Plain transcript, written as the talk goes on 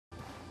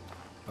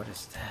what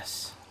is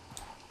this?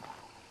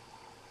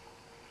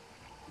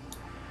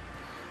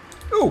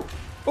 Ooh!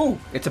 Ooh!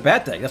 It's a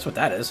bad thing. That's what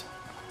that is.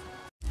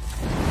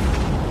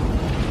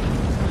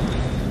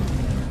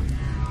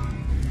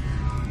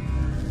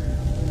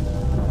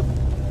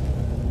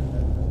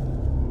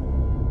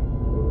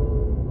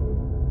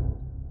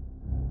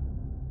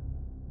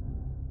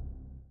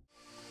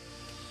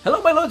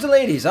 Hello, my lords and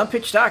ladies. I'm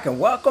Pitch Dark, and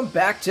welcome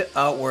back to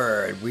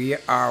Outward. We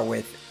are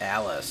with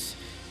Alice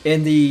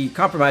in the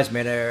Compromise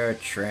Manor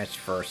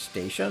Transfer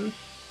Station.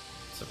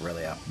 It's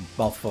really a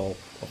mouthful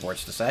of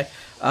words to say.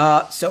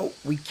 So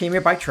we came here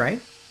by train.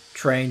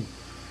 Train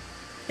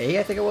A,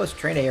 I think it was.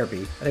 Train A or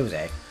B. I think it was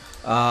A.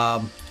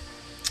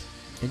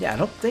 And yeah, I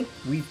don't think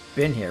we've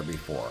been here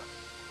before.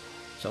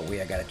 So we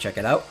gotta check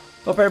it out.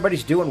 Hope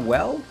everybody's doing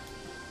well.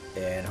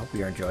 And hope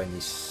you're enjoying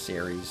this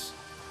series.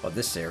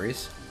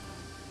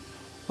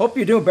 Hope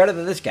you're doing better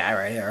than this guy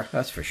right here.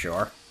 That's for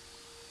sure.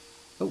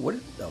 Oh, what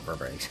is... Oh,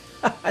 Verber eggs.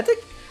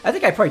 I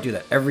think I probably do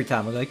that every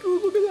time. I'm like, oh,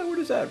 look at that. What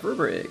is that?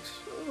 Verber eggs.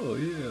 Oh,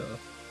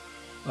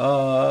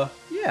 yeah.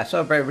 Yeah,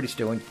 so everybody's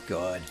doing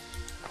good.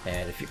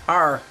 And if you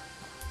are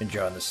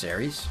enjoying the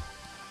series,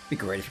 it'd be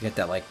great if you hit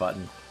that like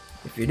button.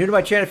 If you're new to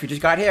my channel, if you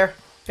just got here,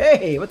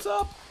 hey, what's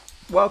up?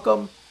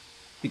 Welcome.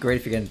 It'd be great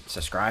if you can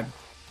subscribe.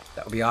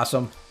 That would be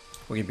awesome.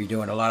 We're going to be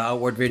doing a lot of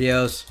Outward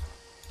videos.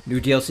 New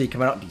DLC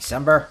coming out in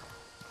December.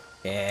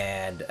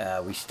 And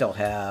we still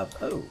have,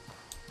 the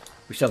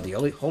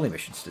holy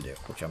missions to do,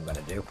 which I'm going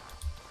to do.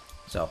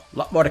 So, a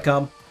lot more to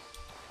come.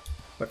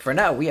 But for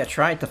now, we are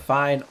trying to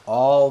find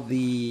all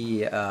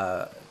the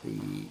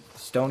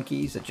stone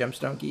keys, the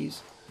gemstone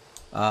keys.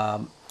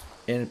 And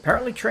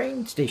apparently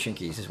train station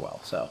keys as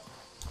well. So,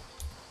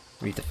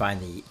 we need to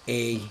find the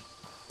A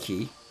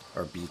key,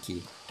 or B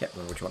key. Can't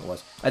remember which one it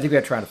was. I think we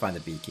are trying to find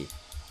the B key,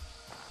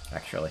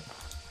 actually.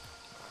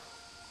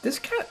 This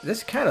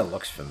kind of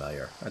looks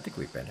familiar. I think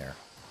we've been here.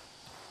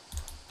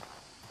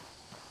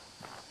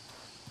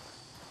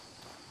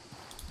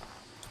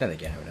 Then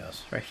again, who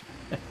knows, right?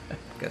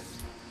 Because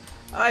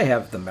I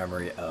have the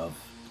memory of...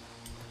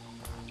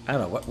 I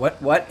don't know,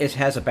 what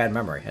has a bad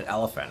memory? An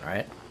elephant,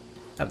 right?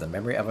 I have the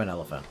memory of an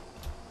elephant.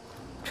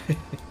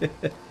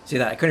 See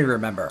that? I couldn't even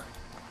remember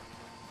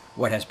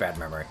what has bad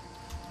memory.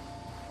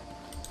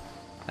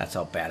 That's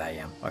how bad I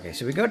am. Okay,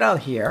 so we go down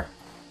here.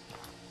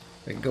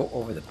 We can go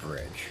over the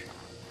bridge.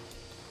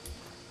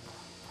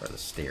 Or the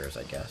stairs,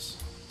 I guess.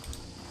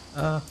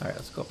 Alright,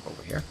 let's go up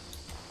over here.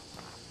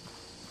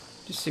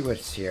 Just see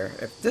what's here.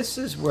 If this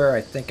is where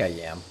I think I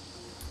am,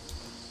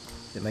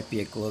 there might be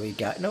a glowy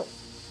guy. Nope.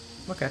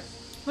 Okay.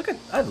 Look at...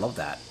 I love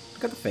that.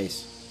 Look at the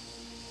face.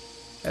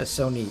 That is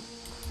so neat.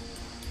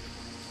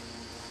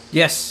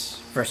 Yes!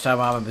 First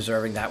time I'm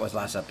observing that was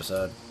last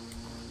episode.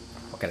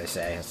 What can I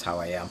say? That's how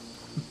I am.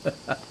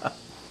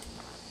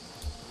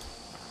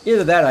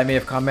 Either that, I may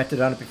have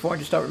commented on it before and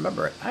just don't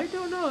remember it. I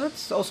don't know.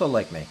 That's also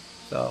like me.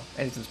 So,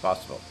 anything's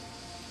possible.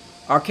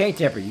 Arcane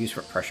Tamper used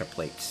for pressure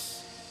plates.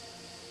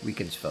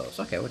 Weakens foes.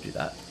 Okay, we'll do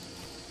that.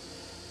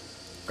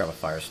 Grab a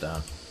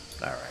Firestone.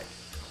 Alright.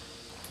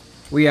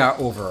 We are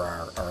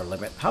over our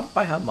limit.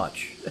 By how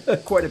much?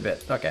 Quite a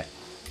bit. Okay.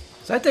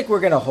 So I think we're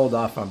going to hold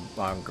off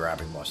on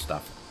grabbing more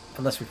stuff.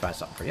 Unless we find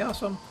something pretty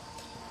awesome.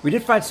 We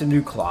did find some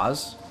new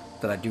claws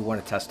that I do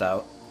want to test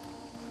out.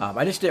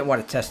 I just didn't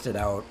want to test it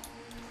out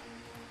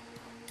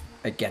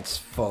against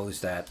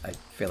foes that I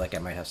feel like I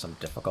might have some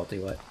difficulty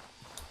with.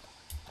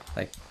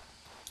 Like,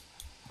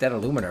 that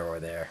Illuminer over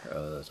there.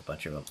 Oh, there's a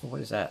bunch of them. Oh,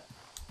 what is that?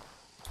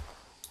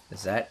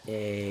 Is that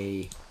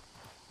a...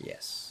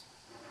 Yes.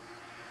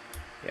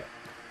 Yeah.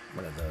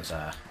 One of those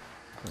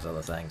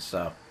other things,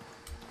 so...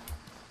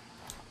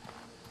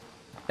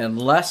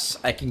 Unless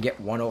I can get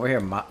one over here,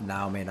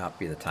 now may not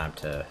be the time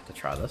to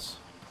try this.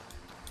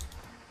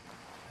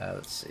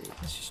 Let's see.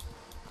 Let's just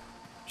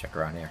check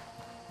around here.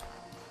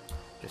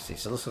 Just see.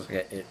 So this looks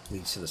like it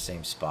leads to the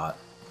same spot.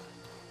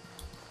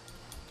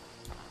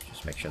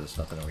 Just make sure there's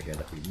nothing over here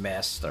that we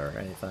missed or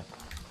anything.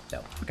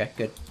 No. Okay,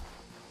 good.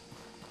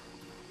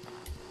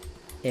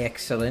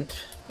 Excellent.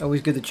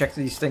 Always good to check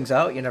these things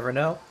out. You never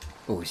know.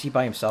 Oh, is he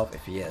by himself?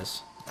 If he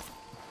is.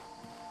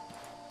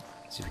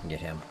 Let's see if we can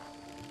get him.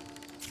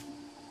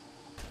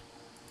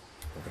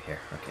 Over here.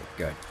 Okay,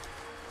 good.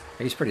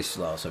 He's pretty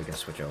slow, so we can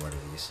switch over to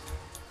these.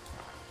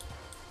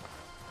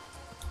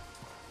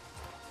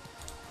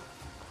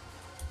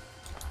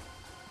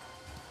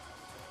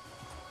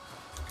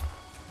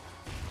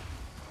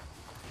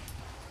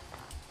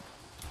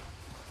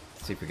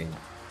 See if we can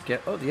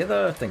get... Oh, the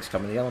other thing's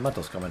coming. The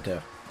elemental's coming, too.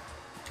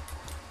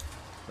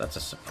 That's a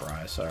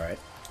surprise. Alright.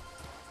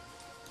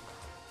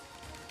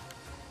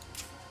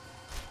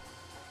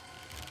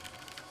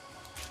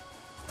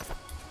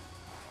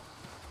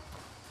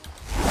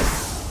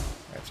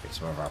 Let's get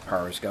some of our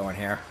powers going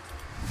here.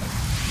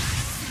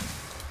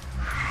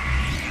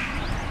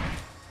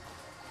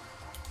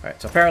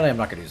 Alright, so apparently I'm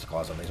not going to use the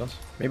claws on these ones.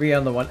 Maybe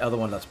on the other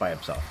one that's by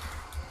himself.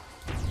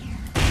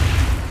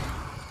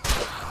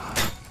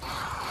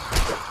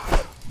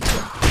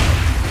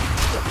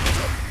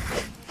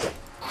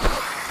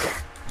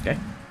 Okay.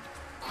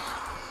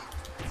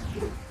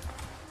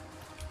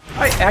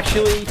 I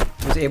actually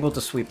was able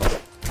to sweep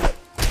them.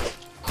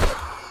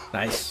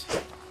 Nice.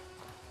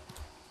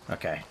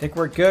 Okay, I think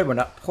we're good. We're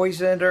not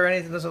poisoned or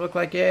anything. Doesn't look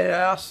like it.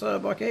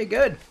 Awesome. Okay,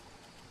 good.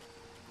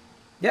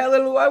 Yeah,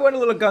 I went a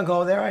little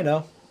gung-ho there. I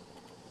know.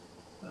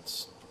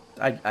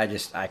 I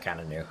kind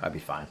of knew I'd be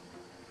fine.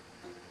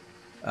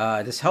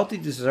 This healthy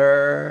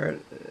dessert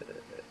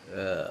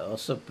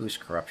also boosts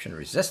corruption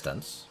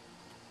resistance.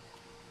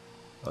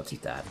 Let's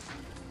eat that.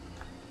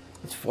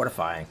 It's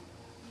fortifying.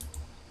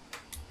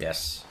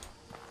 Yes.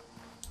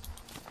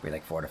 We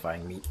like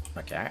fortifying meat.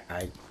 Okay,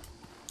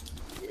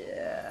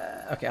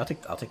 yeah. Okay, I'll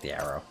take the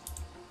arrow.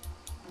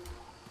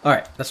 All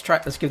right,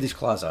 let's give these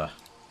claws a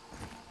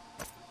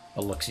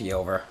look-see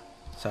over.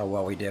 That's how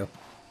well we do.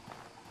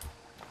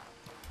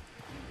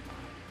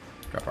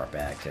 Drop our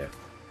bag too.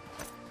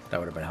 That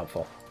would have been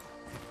helpful.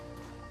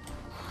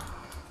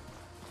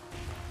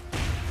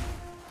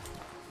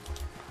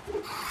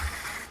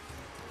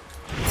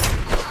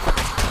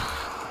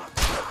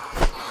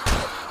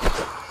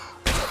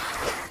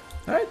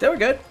 Alright, they were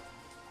good.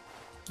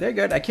 They're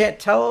good. I can't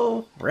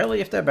tell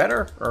really if they're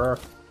better or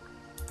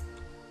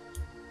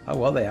how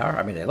well they are.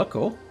 I mean, they look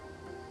cool.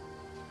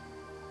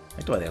 I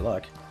like the way they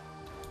look.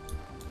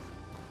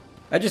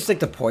 I just think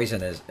the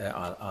poison is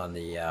on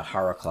the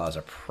horror claws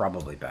are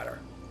probably better.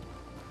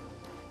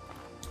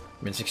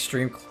 I mean, it's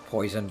extreme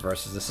poison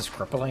versus this is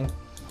crippling.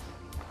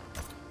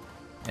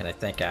 And I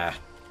think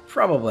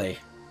probably,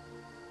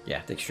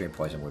 yeah, the extreme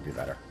poison would be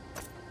better.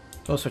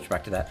 We'll switch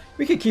back to that.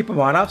 We can keep them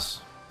on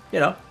us, you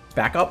know,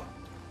 back up.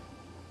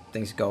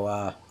 Things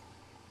go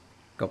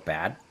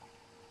bad,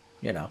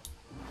 you know.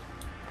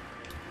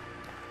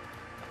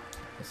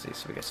 Let's see,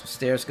 so we got some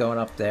stairs going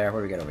up there. What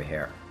do we got over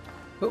here?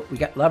 Oh, we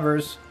got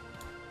levers.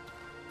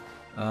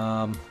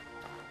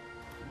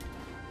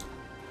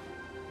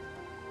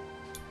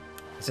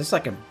 Is this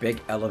like a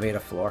big elevator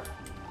floor?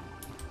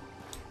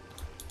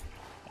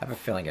 I have a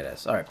feeling it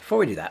is. Alright, before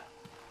we do that,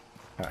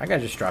 I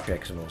gotta just drop here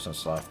because I'm moving so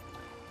slow.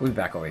 We'll be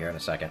back over here in a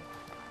second.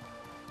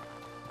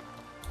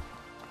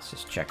 Let's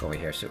just check over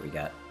here, see what we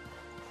got.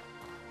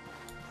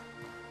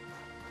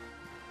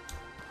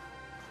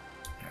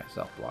 Alright, it's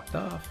all blocked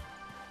off.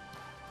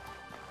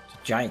 It's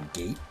a giant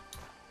gate.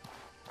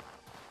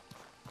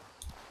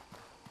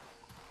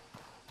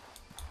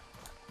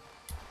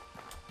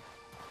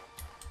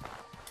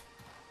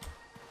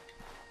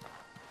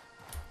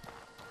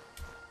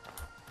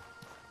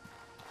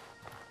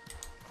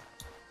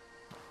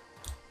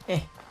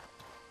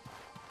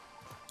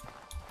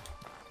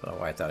 I don't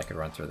know why I thought I could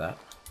run through that.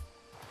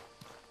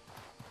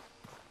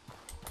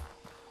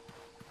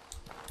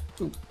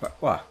 Ooh,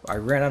 wow, I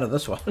ran out of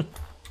this one.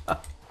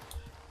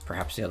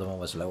 Perhaps the other one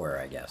was lower,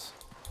 I guess.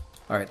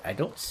 Alright, I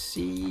don't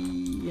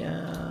see...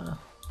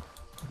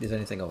 if there's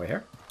anything over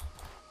here.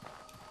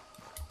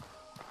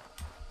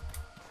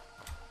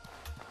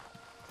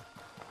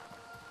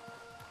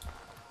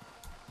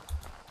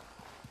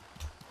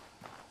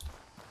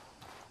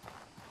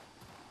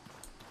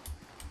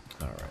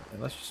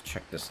 Let's just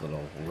check this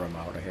little room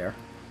out of here.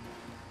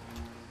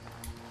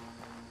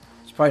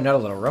 It's probably not a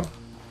little room.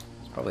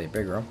 It's probably a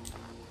big room.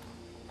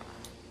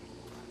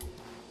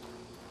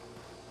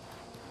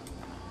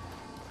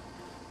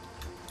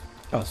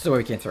 Oh, this is the way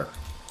we came through.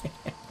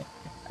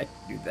 I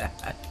knew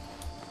that.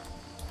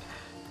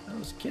 I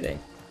was kidding.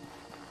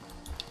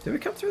 Did we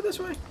come through this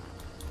way?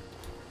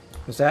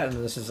 Was that,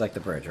 and this is like the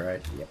bridge,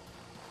 right? Yep.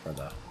 Or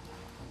the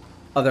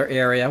other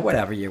area,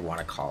 whatever you want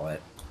to call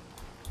it.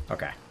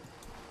 Okay.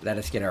 Let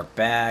us get our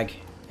bag,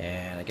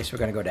 and I guess we're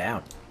going to go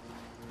down.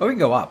 Oh, we can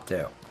go up,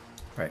 too.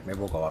 Right, maybe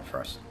we'll go up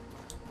first.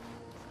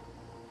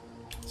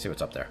 See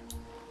what's up there.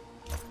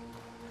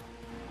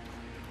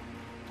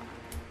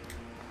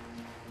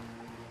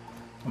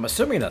 I'm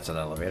assuming that's an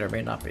elevator. It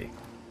may not be.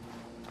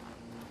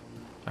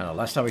 I don't know.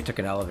 Last time we took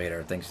an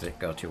elevator, things didn't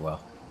go too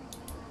well.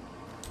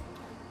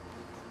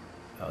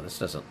 Oh, this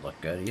doesn't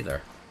look good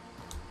either.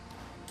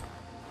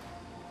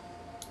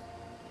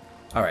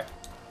 Alright.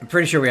 I'm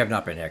pretty sure we have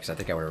not been here, because I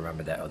think I would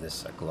remember that. Oh,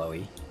 this is a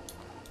glowy.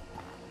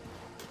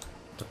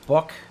 The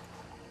book.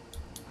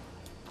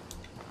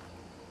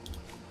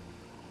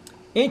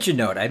 Ancient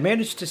note. I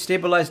managed to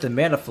stabilize the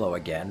mana flow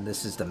again.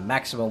 This is the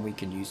maximum we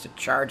can use to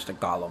charge the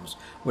golems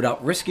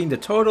without risking the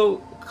total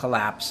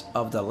collapse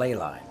of the ley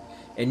line.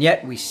 And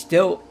yet, we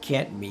still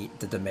can't meet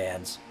the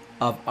demands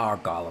of our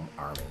golem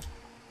army.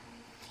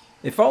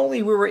 If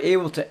only we were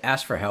able to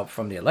ask for help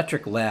from the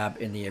electric lab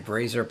in the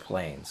Abraser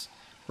Plains.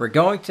 We're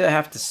going to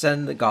have to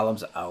send the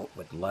golems out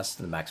with less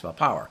than maximum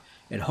power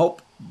and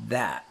hope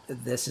that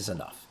this is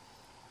enough.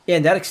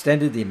 And that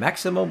extended the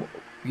maximum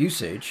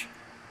usage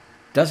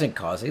doesn't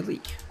cause a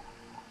leak.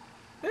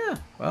 Yeah,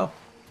 well.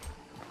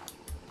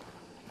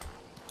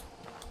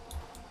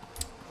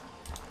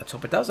 Let's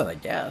hope it doesn't, I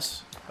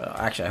guess. Well,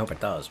 actually, I hope it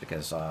does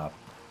because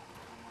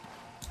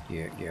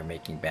you're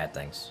making bad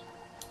things.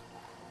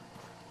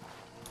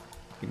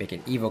 You're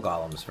making evil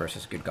golems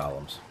versus good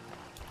golems.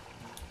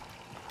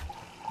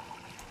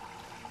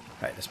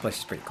 Alright, this place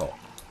is pretty cool.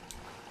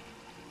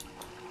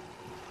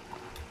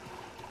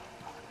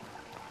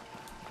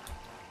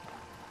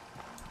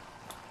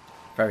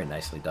 Very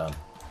nicely done.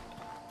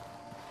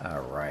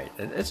 Alright.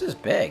 This is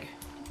big.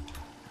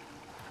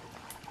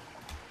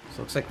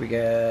 So looks like we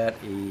got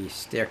a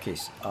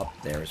staircase up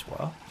there as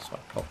well. Just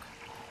want to poke.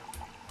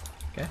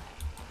 Okay.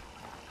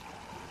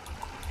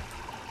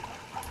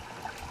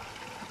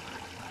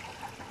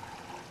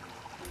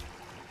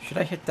 Should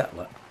I hit that?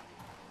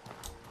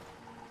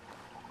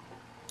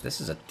 This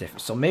is a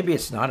different... So maybe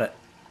it's not a...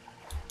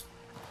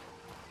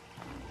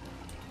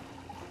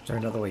 Is there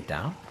another way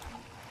down?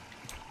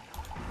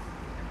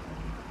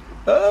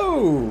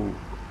 Oh!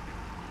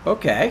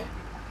 Okay.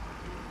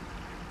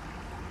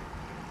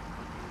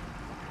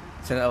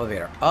 It's an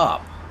elevator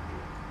up.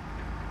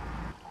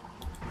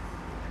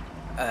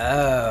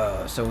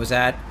 Oh, so was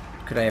that...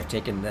 Could I have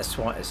taken this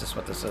one? Is this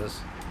what this is?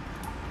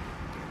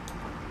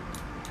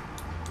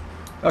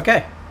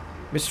 Okay.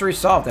 Mystery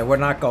solved. I would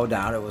not go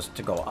down. It was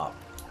to go up.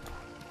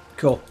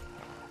 Cool.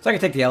 So I can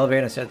take the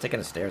elevator instead of taking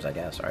the stairs, I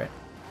guess, right?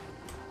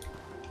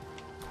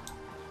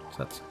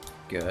 So that's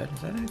good.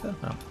 Is that anything?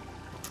 No.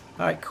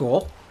 Alright,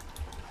 cool.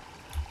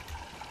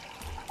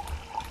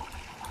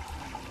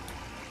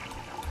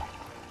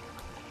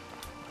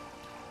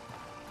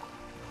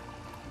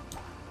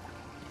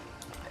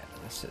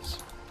 Yeah,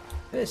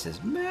 this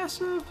is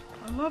massive.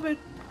 I love it.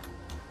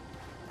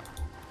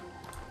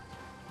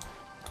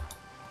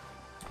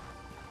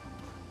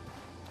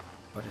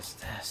 What is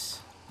this?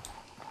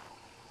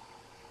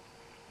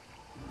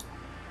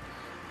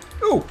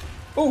 Ooh!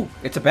 Ooh!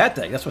 It's a bad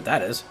thing. That's what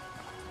that is.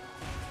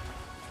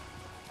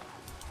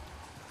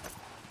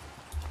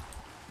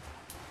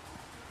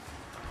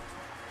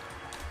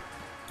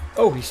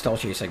 Oh, he's still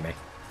chasing me.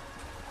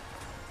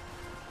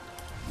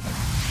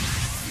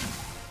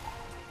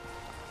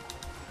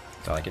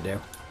 That's all I can do.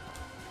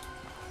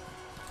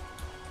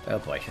 Oh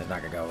boy, it's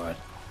not gonna go good.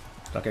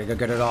 It's not gonna go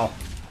good at all.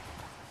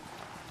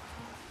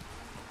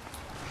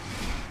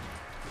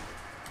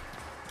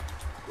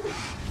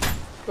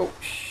 Oh,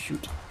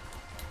 shoot.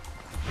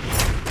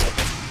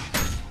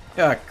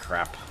 Ah,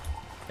 crap.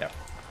 Yep.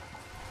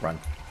 Run.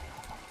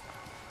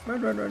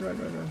 Run, run, run, run,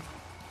 run, run.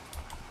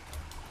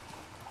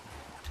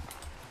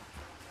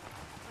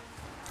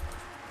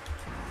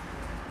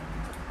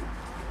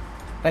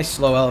 Nice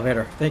slow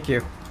elevator. Thank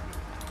you.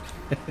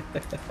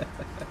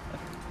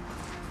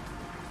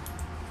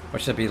 Or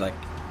should be like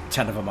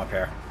 10 of them up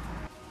here.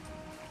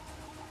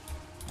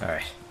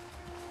 Alright.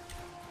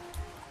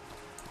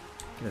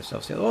 Get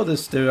ourselves here. Oh,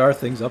 there are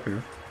things up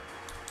here.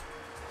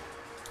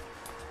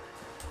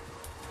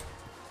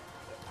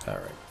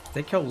 Alright. I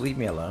think he'll leave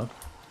me alone.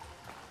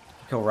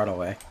 He'll run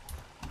away.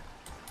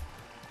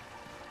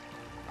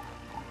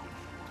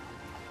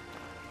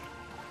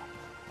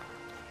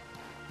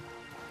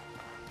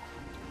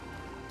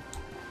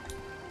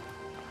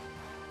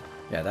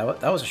 Yeah,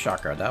 that was a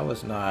shocker. That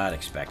was not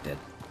expected.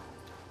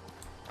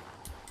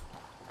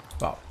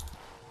 Well,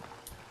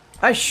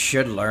 I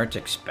should learn to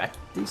expect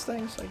these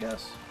things, I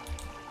guess.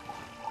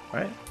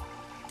 Right?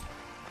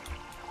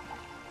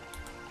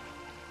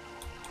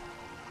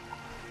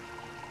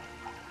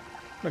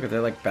 Look at, they're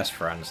like best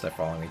friends. They're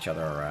following each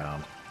other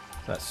around.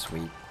 That's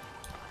sweet.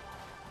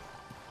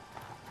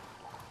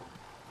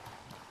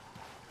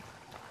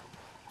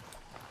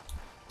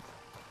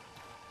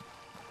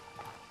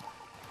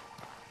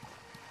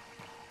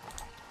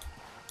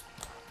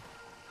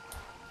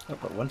 Oh,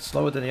 but one's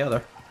slower than the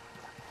other.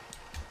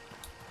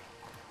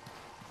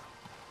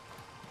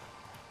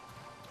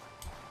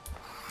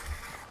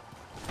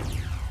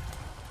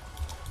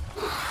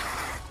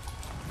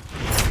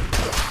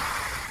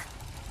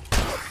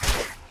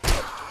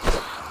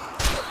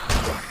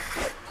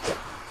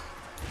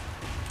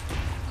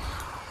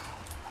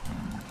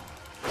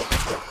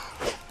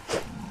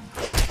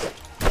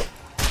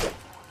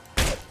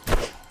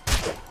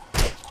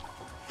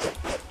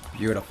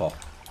 Beautiful.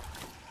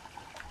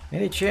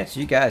 Any chance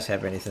you guys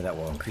have anything that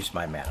will increase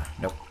my mana?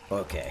 Nope.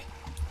 Okay.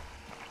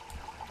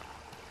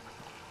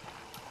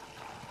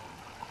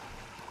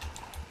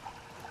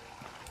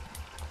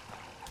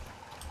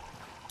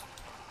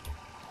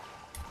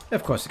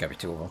 Of course, there gotta be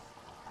two of them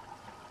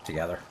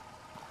together.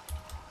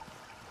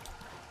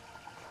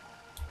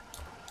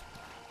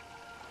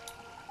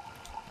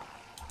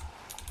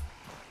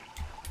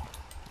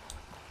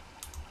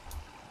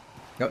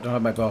 Nope, don't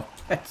have my bow.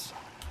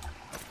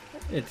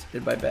 It's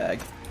in my bag.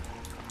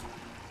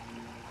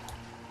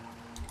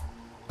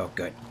 Oh,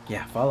 good.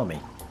 Yeah, follow me.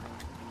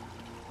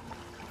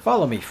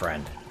 Follow me,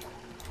 friend.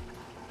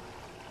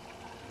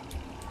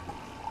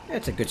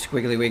 It's a good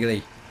squiggly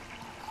wiggly.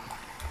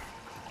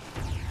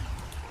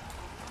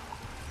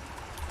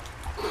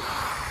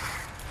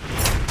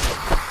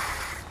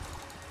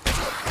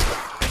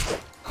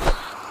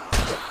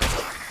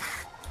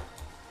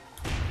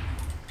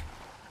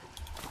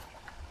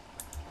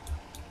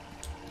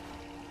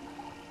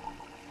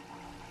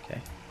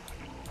 Okay.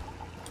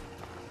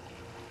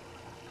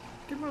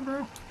 Come on,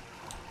 bro.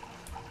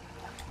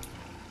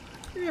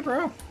 Yeah,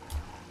 bro.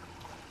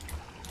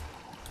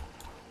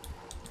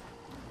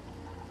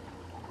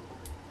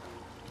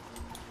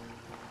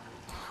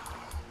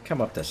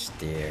 Come up the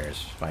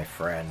stairs, my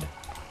friend.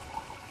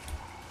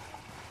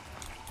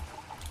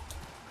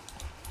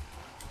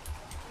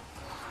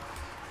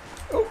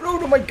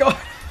 my god!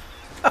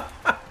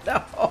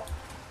 No!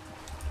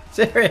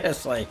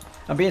 Seriously!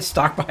 I'm being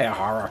stalked by a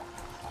horror.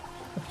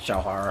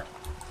 Shell horror.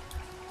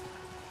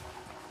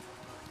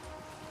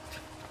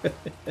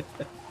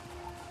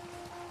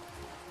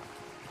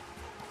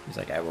 He's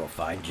like, I will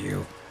find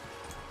you.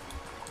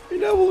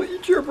 And I will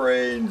eat your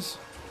brains!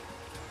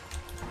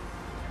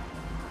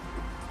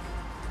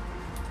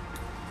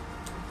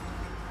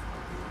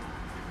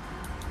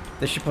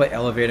 They should play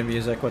elevator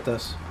music with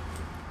this.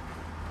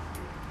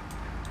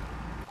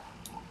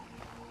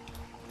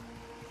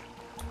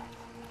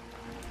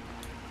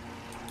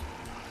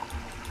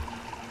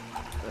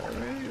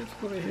 Alright, let's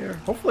go over here.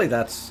 Hopefully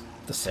that's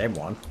the same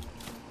one.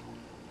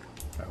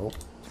 I hope.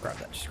 Let's grab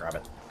that. Just grab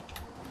it.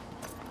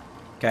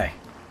 Okay.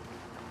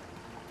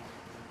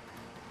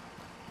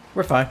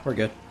 We're fine. We're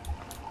good.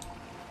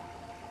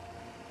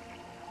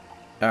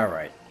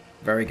 Alright.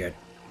 Very good.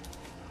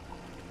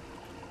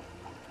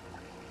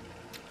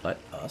 Let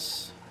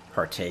us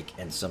partake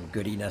in some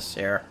goodiness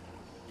here.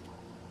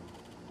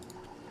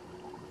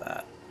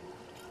 That.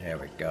 There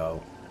we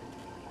go.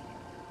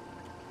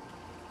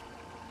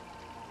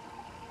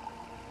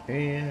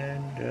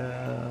 And,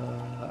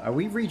 are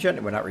we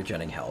regenerating? We're not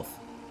regenerating health.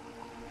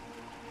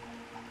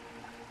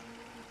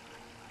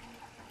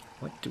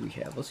 What do we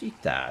have? Let's eat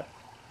that.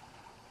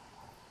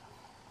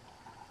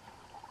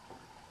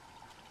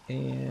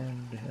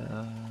 And,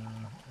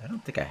 I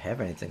don't think I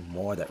have anything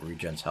more that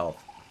regens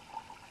health.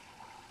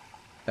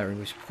 That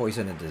removes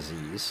poison and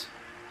disease.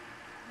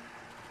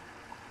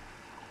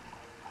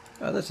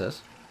 Oh, this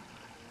is.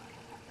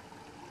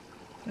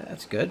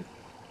 That's good.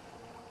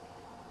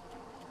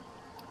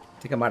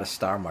 I think I'm out of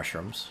star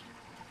mushrooms.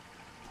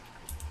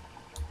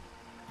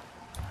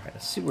 Alright,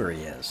 let's see where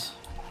he is.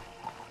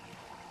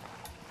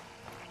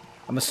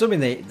 I'm assuming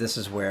this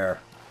is where...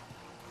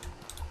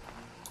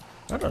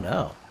 I don't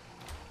know.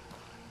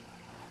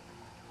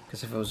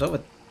 Because if it was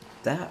over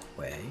that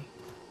way...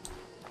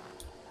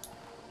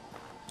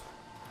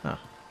 Huh.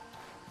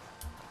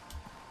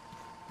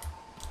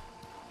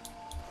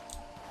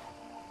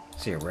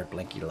 See a red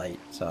blinky light,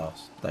 so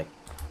it's like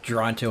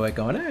drawn to it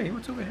going, hey,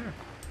 what's over here?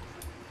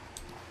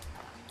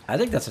 I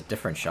think that's a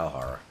different shell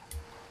horror.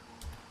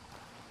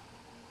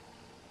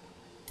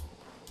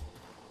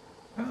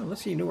 Oh,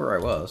 let's see, he knew where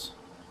I was.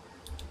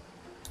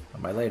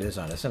 Well, my light is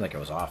on, it seemed like it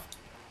was off.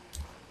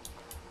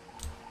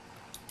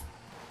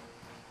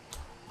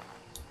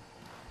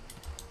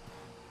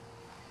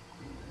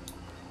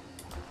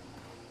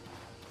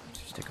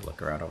 Take a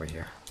look around over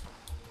here.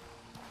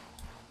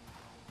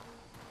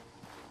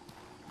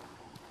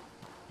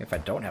 If I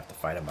don't have to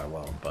fight him, I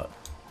won't, but...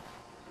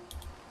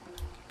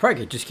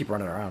 Probably could just keep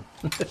running around.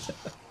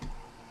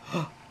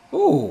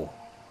 Ooh!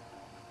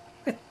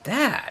 Look at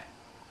that!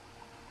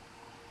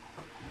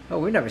 Oh,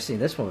 we've never seen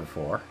this one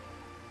before.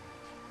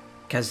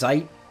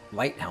 Kazite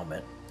light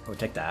helmet. Oh,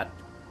 take that.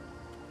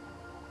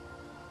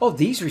 Oh,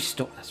 these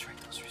restore... That's right,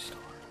 those restore.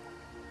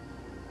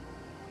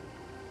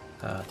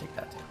 Take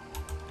that too.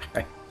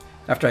 Alright.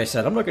 After I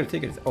said, I'm not going to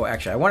take it. Oh,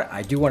 actually,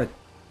 I do want to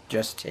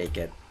just take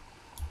it.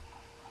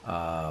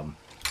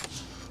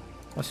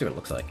 Let's see what it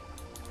looks like.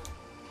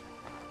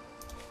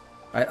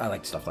 I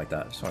like stuff like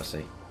that. I just want to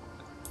see.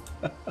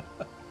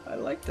 I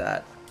like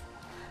that.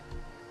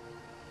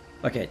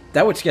 Okay,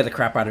 that would scare the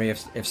crap out of me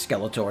if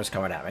Skeletor is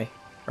coming at me.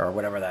 Or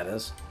whatever that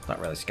is. It's not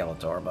really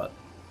Skeletor, but...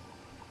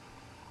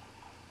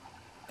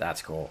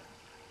 That's cool.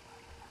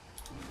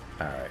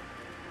 Alright.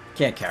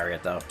 Can't carry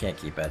it, though. Can't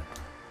keep it.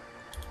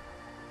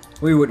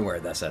 We wouldn't wear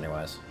this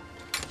anyways.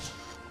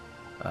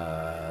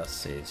 Let's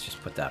see. Let's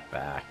just put that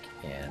back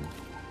in.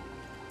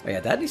 Oh yeah,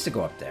 that needs to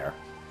go up there.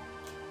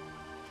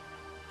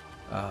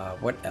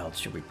 What else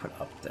should we put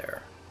up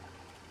there?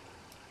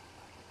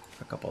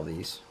 A couple of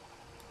these.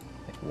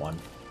 Like one.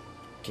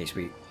 In case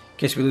we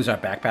lose our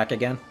backpack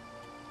again.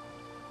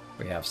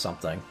 We have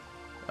something.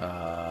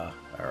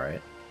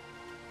 Alright.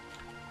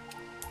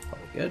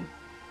 Probably good.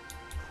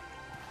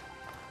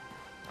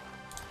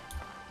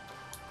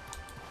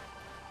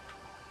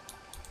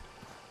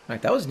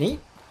 Alright, that was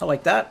neat. I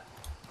like that.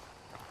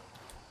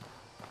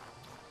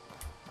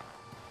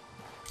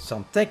 So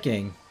I'm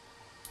thinking...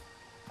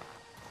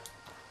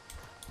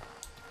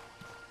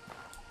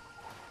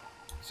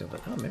 So,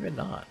 but oh, maybe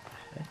not.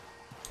 Okay.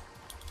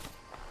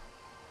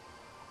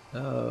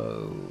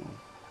 Oh.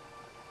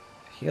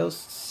 Heals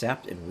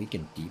sapped and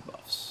weakened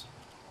debuffs.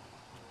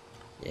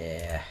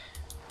 Yeah.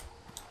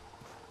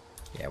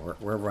 Yeah,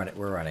 we're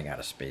running out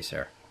of space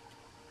here.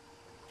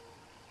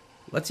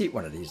 Let's eat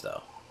one of these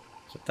though.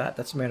 So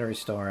that's mana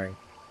restoring.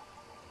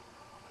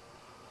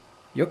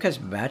 Yolk has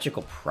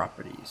magical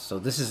properties. So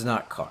this is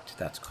not cooked.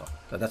 That's cooked.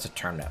 So that's a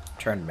turned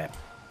map.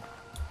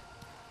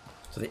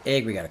 So the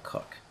egg we gotta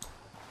cook.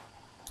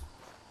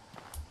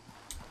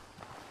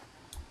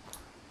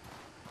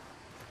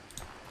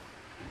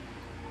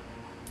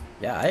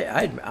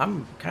 Yeah,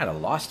 I'm kind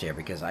of lost here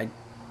because I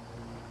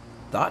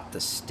thought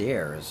the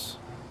stairs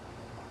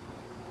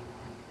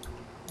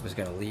was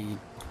gonna lead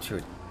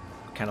to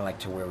kind of like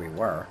to where we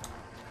were.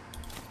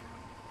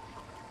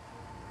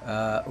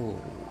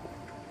 Ooh.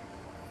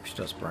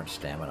 Still burnt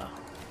stamina.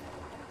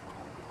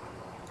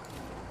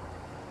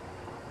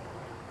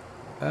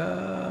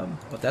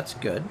 But that's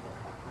good.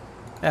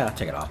 Yeah, I'll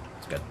take it off.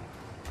 It's good.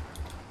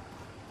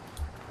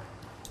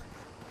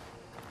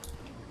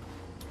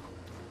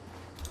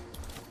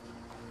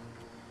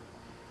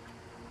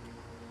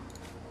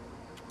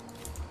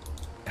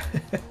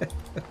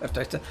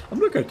 I'm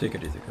not going to take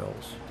anything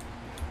else.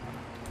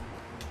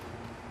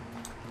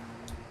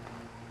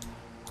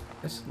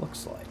 This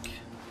looks like... I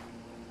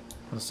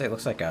was gonna say, it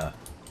looks like an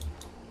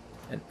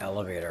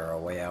elevator or a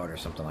way out or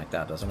something like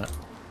that, doesn't it?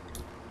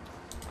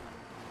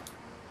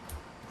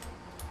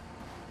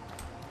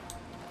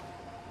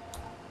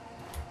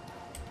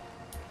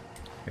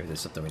 Maybe there's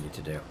something we need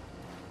to do.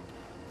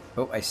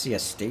 Oh, I see a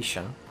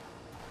station.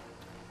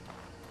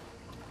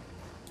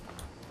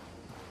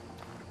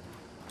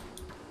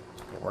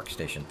 A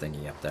workstation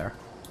thingy up there.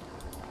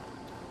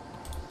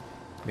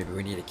 Maybe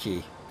we need a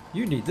key.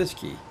 You need this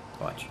key.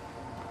 Watch.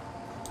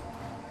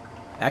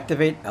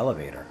 Activate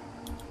elevator.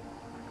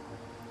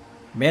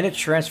 Manage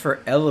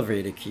transfer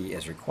elevator key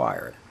is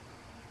required.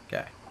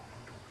 Okay.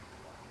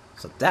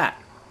 So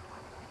that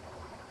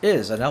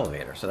is an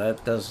elevator. So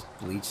that does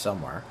lead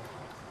somewhere.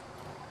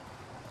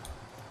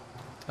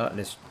 Oh, and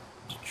it's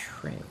a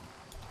train.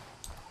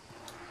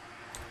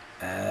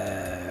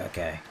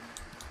 Okay.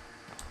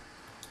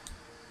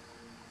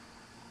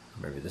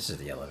 Maybe this is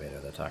the elevator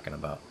they're talking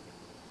about.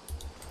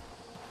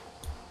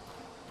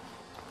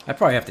 I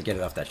probably have to get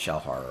it off that shell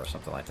horror or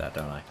something like that,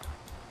 don't I?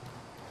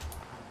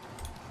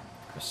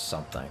 Or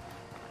something.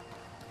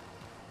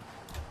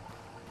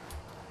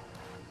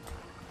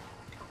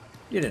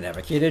 You didn't have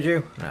a key, did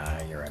you?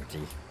 Nah, you're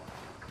empty.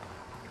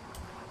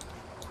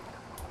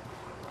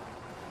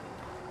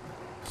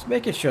 Just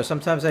making sure.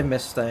 Sometimes I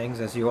miss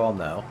things, as you all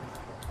know.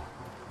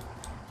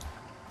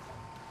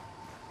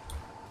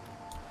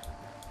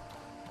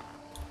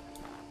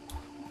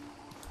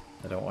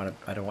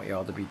 I don't want you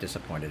all to be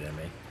disappointed in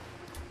me.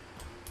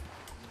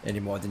 Any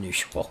more than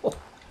usual.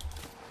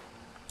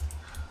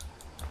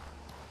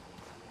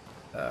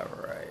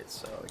 Alright,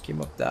 so we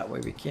came up that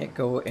way. We can't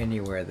go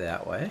anywhere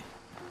that way.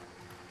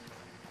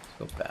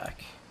 Let's go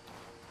back.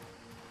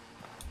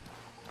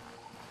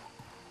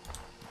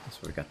 So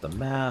we got the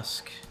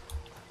mask.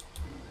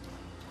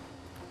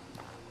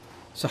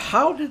 So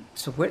how did...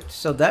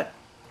 So that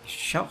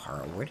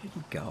shower, where did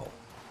he go?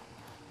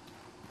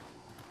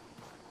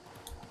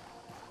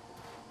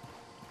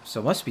 So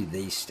it must be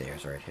these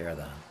stairs right here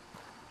then.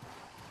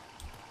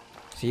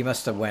 So he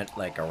must have went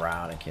like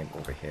around and came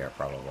over here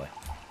probably.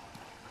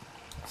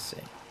 Let's see.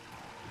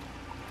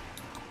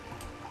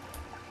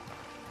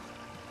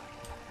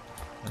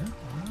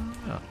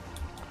 Oh.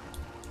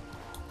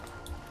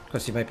 Of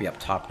course he might be up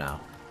top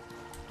now.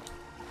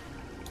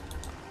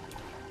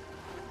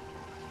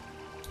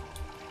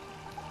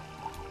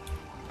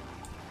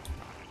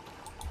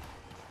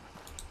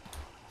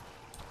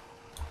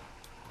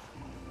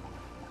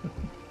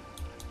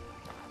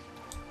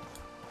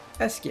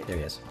 Escape. There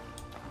he is.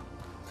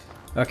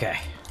 Okay.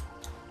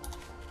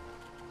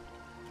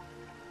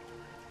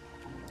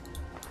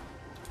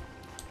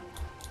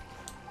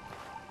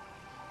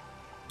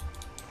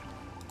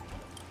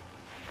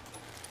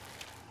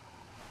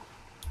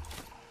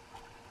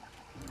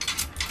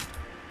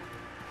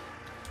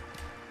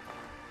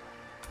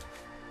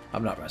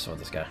 I'm not messing with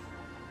this guy.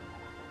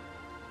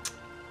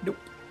 Nope.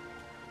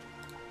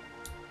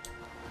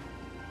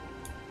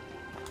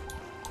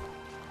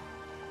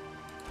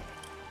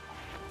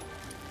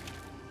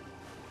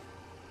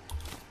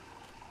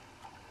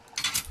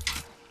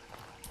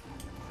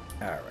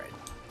 Alright.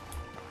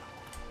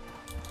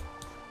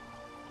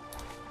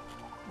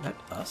 Let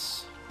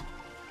us.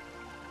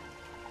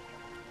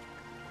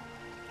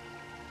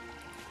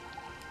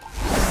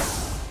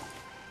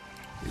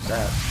 Use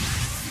that.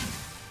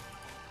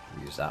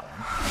 Use that one.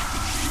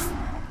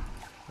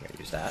 I'm gonna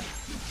use that.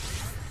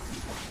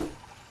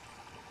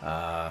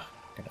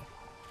 Gonna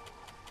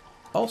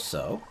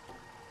also.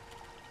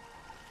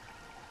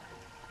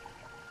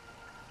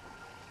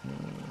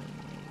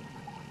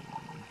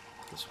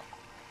 This one.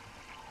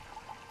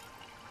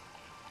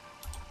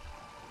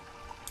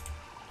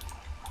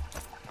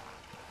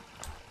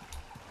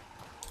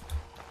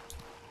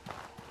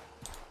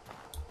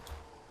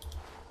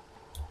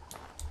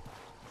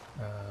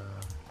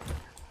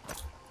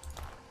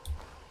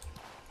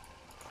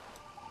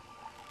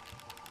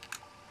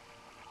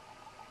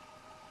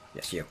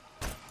 Yes, you.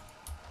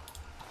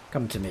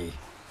 Come to me.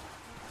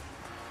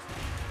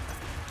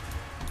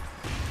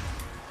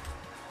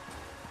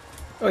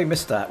 Oh, he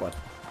missed that one.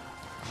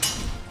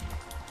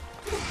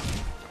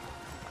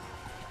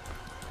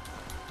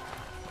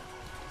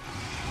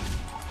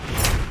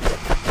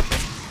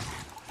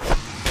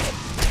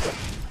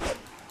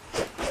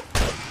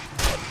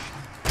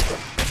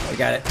 We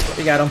got it.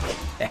 We got him.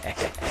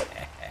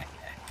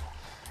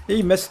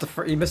 He missed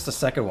the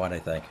second one, I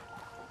think.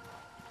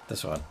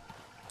 This one.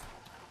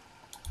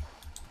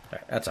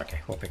 Alright, that's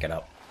okay. We'll pick it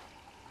up.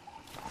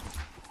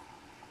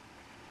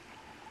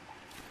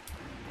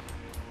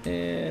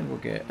 And we'll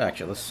get...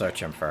 Actually, let's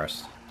search him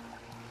first.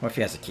 What if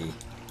he has a key?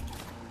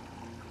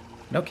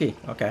 No key.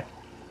 Okay.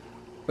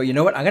 But you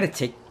know what? I'm going to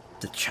take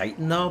the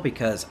chitin though,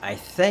 because I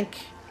think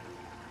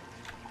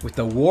with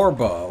the war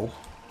bow,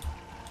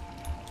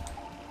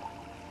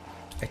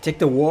 I take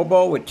the war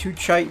bow with 2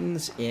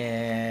 chitins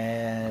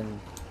and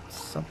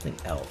something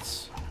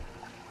else.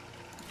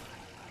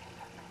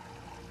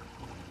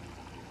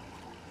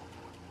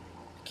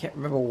 I can't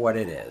remember what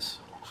it is.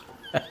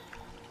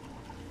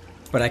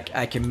 But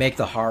I can make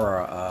the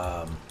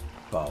horror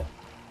bow.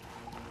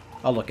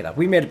 I'll look it up.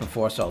 We made it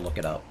before, so I'll look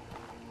it up.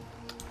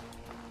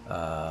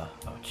 Oh,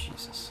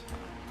 Jesus.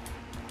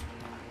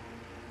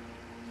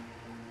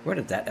 Where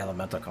did that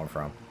elemental come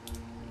from?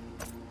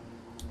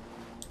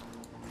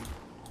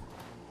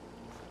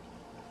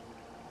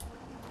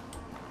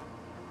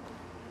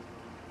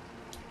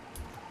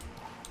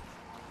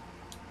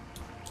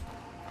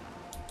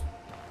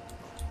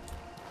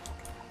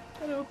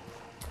 Hello.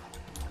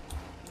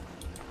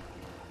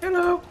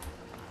 Hello.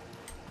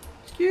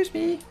 Excuse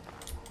me.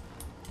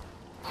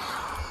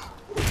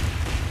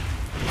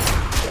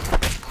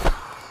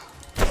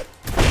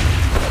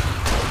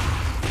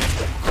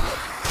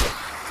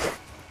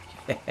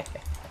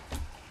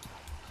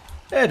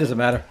 It doesn't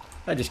matter.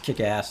 I just kick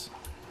ass.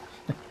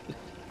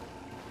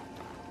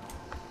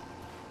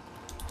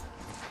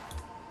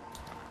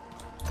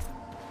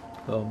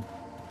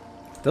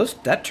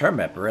 That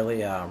turnip really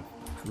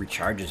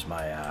recharges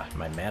my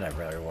my mana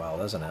really well,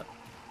 doesn't it?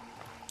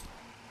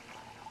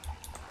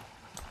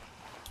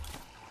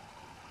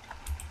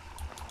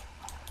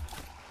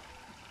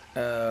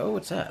 Oh,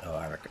 what's that?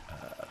 Oh,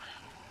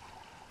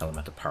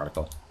 elemental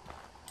particle.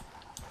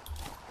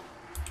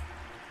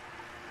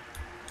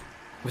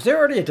 Was there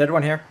already a dead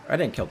one here? I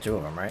didn't kill 2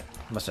 of them, right?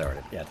 Must have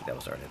already. Yeah, I think that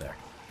was already there.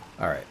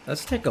 Alright,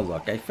 let's take a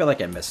look. I feel like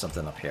I missed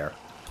something up here.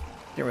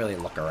 Didn't really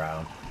look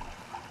around.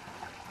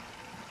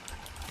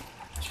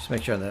 Let's just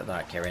make sure that they're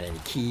not carrying any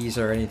keys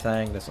or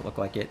anything. Doesn't look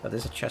like it. Oh,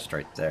 there's a chest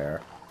right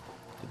there.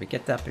 Did we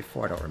get that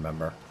before? I don't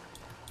remember.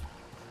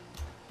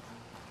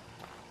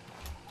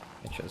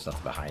 Make sure there's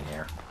nothing behind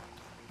here.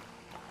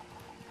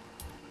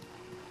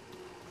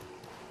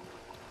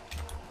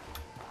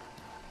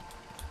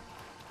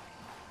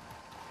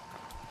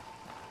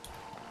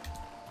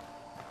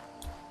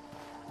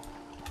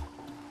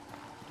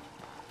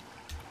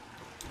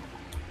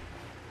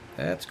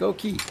 Let's go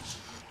key.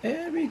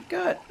 And we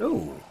got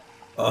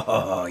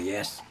oh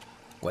yes.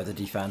 Weather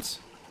defense.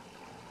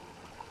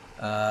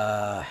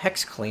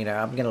 Hex cleaner.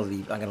 I'm gonna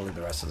leave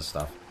the rest of the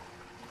stuff.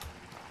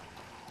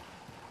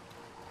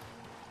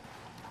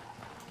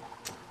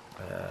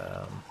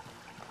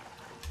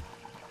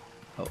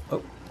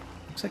 Oh,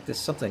 looks like there's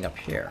something up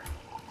here.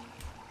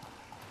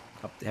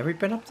 Have we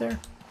been up there?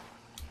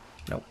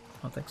 Nope,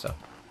 I don't think so.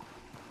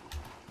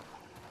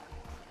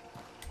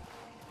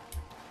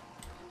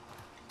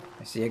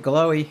 I see a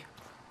glowy.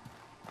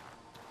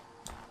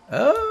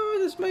 Oh,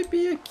 this might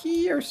be a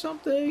key or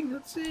something.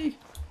 Let's see.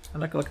 I'm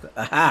not gonna look at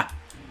the... Aha!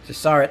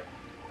 Just saw it.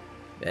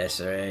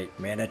 That's right.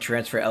 Mana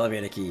transfer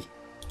elevator key.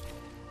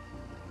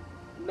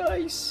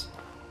 Nice.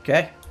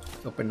 Okay.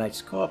 Open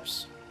Knight's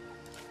Corpse.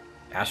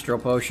 Astral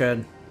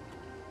Potion.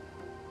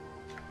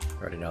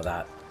 Already know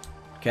that.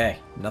 Okay.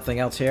 Nothing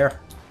else here,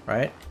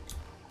 right?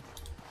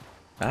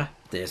 Ah,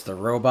 there's the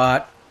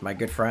robot my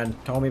good friend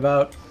told me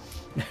about.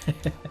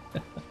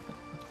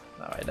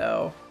 Now I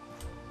know.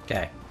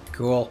 Okay,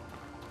 cool.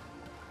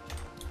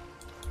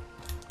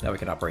 Now we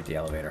can operate the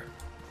elevator.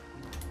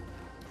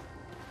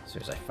 As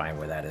soon as I find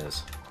where that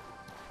is.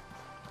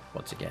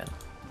 Once again.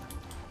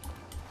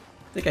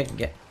 I think I can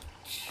get...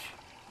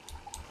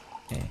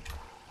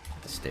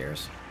 the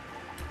stairs.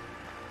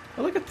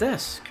 Oh, look at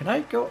this. Can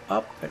I go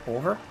up and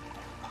over?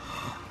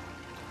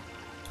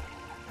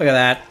 Look at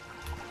that.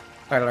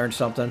 I learned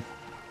something.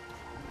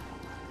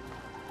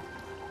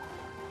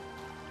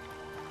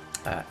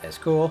 That is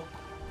cool.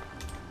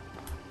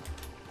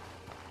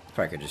 If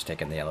I could just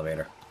take in the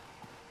elevator.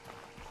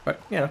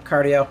 But, you know,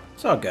 cardio.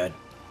 It's all good.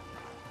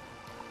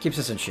 Keeps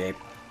us in shape.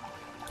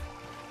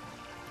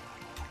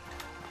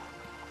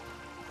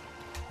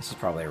 This is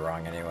probably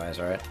wrong anyways,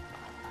 right?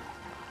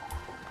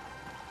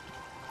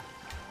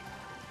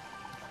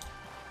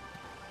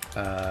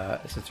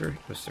 Is it through?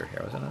 It was through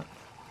here, wasn't it?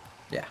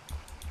 Yeah.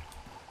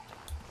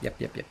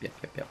 Yep.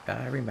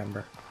 I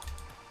remember.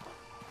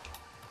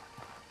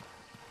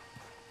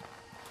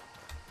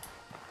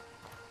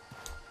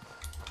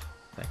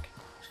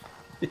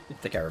 I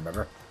think I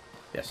remember.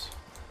 Yes.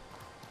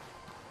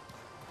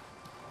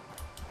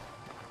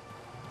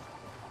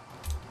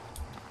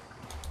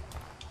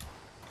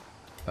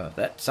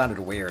 That sounded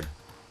weird.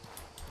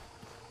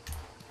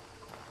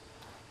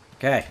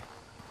 Okay.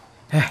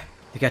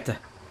 You got the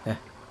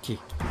key.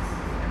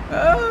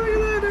 Oh, look at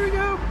that. There we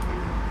go.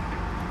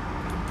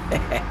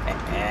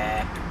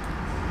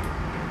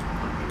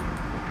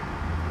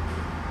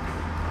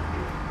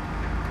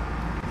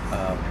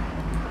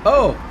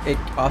 Oh, it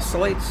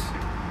oscillates.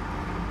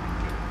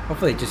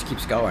 Hopefully it just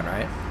keeps going,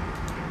 right?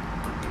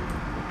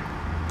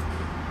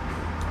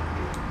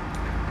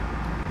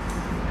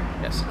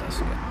 Yes, it does.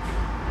 Good.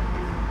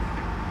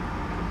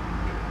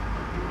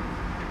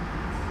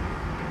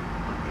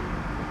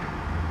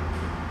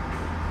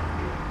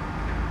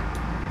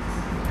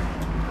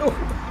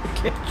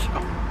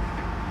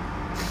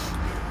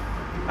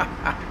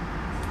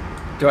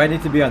 Do I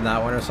need to be on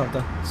that one or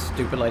something?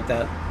 Stupid like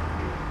that?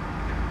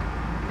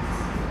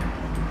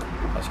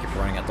 I'll just keep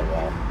running at the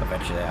wall.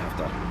 Eventually I have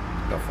to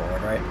go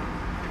forward, right?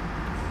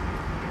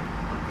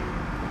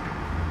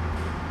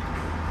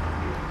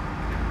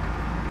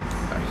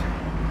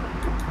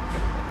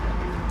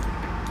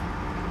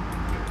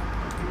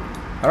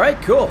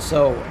 Alright, cool.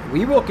 So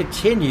we will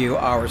continue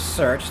our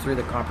search through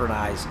the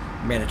compromised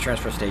mana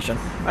transfer station.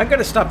 I'm going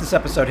to stop this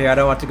episode here. I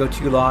don't want to go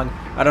too long.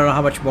 I don't know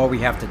how much more we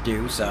have to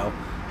do, so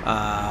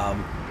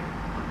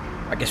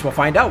I guess we'll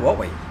find out, won't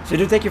we? So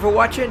thank you for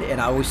watching,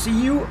 and I will see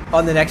you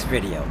on the next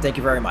video. Thank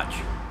you very much.